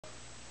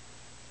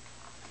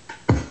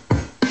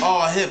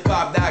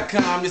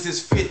allhiphop.com. This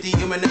is 50,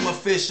 Eminem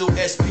official,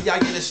 SPI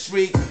in the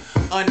street,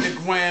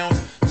 underground,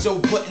 Joe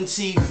Button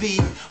TV,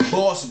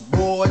 Boss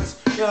Boards,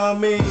 you know what I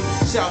mean?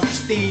 Shout to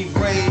Steve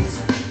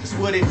Rays, that's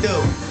what it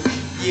do.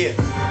 Yeah,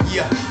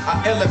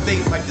 I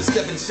elevate like the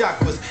 7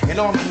 chakras, and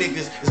all my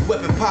niggas is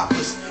weapon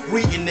poppers,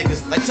 reading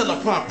niggas like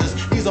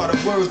teleprompters. These are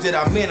the words that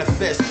I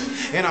manifest,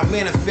 and I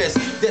manifest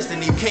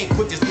destiny. Can't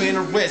put this man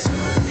to rest.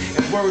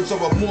 And words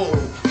are immortal,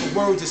 the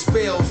words are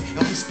spells, and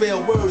we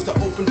spell words to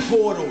open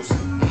portals.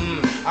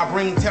 I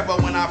bring terror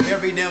when I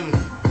bury them.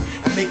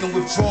 I make them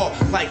withdraw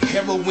like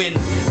heroin.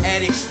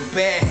 Addicts with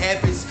bad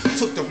habits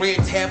took the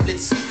red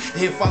tablets,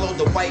 then followed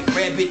the white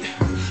rabbit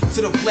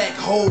to the black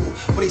hole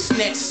where they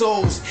snatch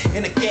souls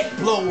and a cat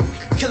blow,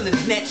 killing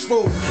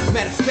natural.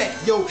 Matter of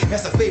fact, yo,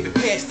 that's a favorite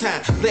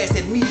pastime. Blast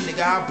at me,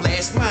 nigga, I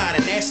blast mine,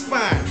 and that's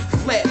fine.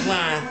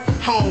 Flatline,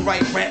 I don't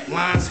write rap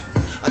lines.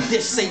 I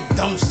just say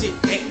dumb shit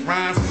that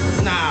rhymes.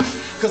 Nah,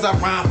 cause I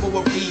rhyme for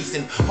a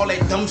reason. All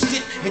that dumb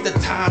shit ain't the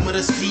time of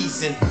the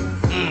season.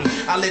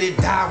 I let it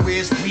die where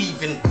it's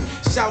breathing.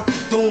 Shout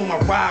to doom, I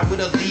ride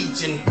with a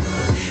legion.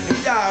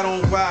 If y'all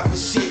don't ride for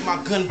shit,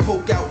 my gun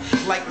poke out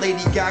like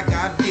Lady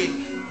Gaga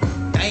did.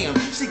 Damn,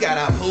 she got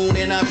a poon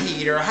and a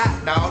Peter.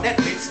 Hot dog, that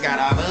bitch got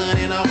a bun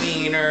and a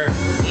wiener.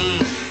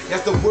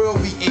 That's the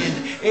world we in.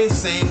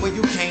 Insane when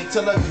you can't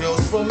tell a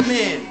girls from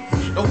men.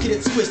 Don't get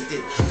it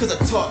twisted, cause I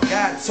talk,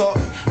 God talk.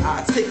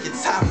 I take your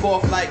top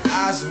off like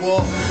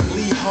Oswald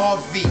Lee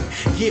Harvey.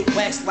 Get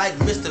waxed like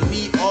Mr.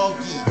 Meat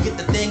Augie. Get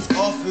the things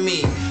off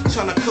me.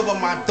 Tryna cover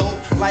my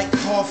dope like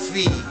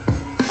coffee.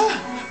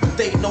 But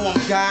they know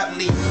I'm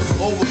godly.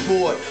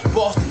 Overboard,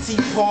 Boston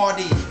Tea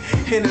Party.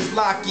 And it's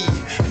Locky,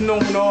 no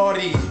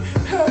naughty.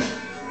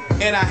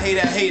 And I hate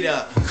a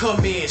hater.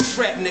 Come in,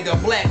 strap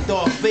nigga, Black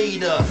Darth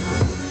Vader.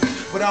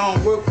 But I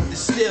don't work with the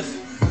stiff.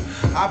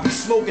 I be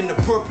smoking the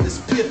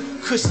purplest piff.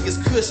 Cushy as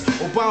Kush,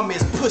 Obama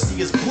is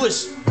pussy as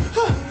Bush.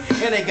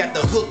 And they got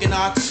the hook in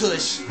our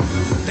tush.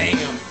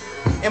 Damn.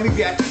 And we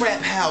got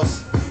Trap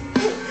House.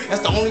 That's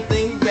the only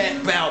thing we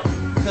rap about.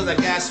 Cause I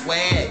got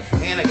swag,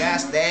 and I got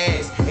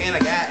stash, and I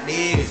got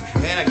this,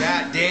 and I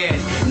got that.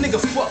 Nigga,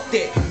 fuck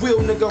that. Real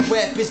nigga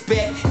rap is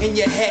back in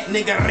your hat.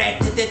 Nigga,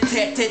 rat tat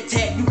tat tat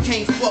tat. You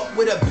can't fuck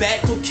with a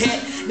battle cat.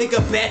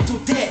 Nigga, battle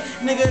that.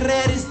 Nigga,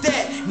 that is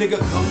that. Nigga,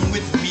 come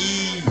with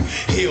me.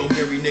 Hail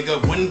Mary,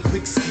 nigga, one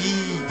quick ski.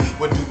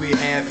 What do we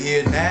have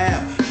here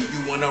now?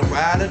 You wanna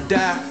ride or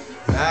die?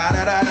 Da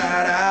da da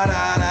da da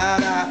da da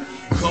da.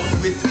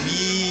 Come with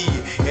me,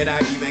 and I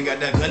even got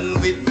the gun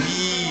with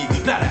me.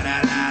 Da da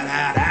da da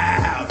da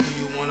da. Do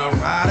you wanna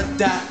ride or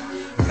die?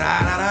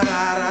 Da da da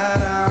da da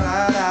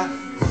da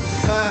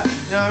da.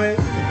 You know what I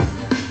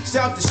mean?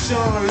 Shout to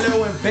Sean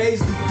Lowe and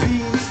Paisley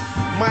Peas,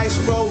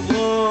 Maestro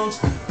Lungs,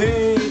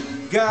 Bang,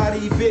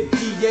 Gotti, Big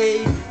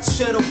DA,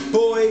 Shadow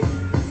Boy.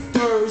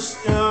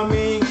 You know what I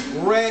mean?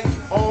 Wreck,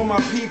 all my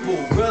people,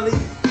 really.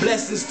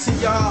 Blessings to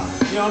y'all,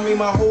 you know what I mean?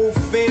 My whole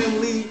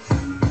family,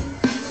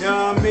 you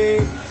know what I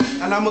mean?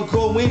 And I'ma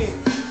go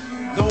in,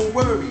 don't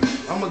worry.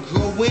 I'ma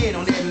go in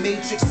on that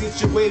matrix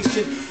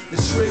situation, the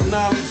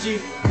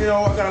technology. You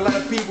know, I got a lot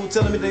of people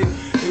telling me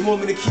they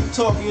want me to keep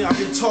talking. I've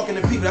been talking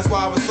to people, that's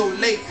why I was so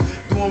late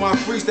doing my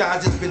freestyle. I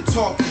just been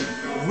talking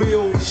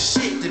real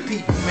shit to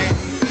people, man.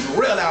 It's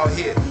real out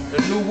here. The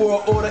New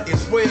World Order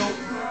is real.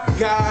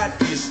 God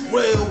is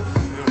real,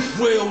 and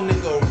real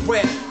nigga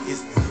rap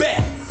is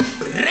back.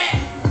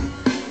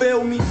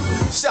 Feel me?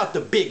 Shout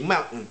to Big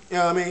Mountain, you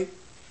know what I mean?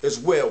 As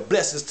well,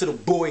 blessings to the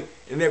boy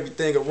and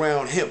everything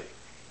around him.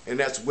 And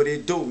that's what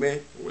it do,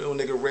 man. Real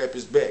nigga rap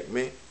is back,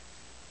 man.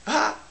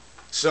 Ha!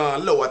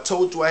 Sean Lowe, I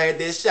told you I had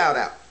that shout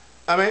out.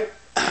 I mean,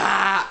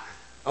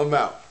 I'm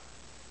out.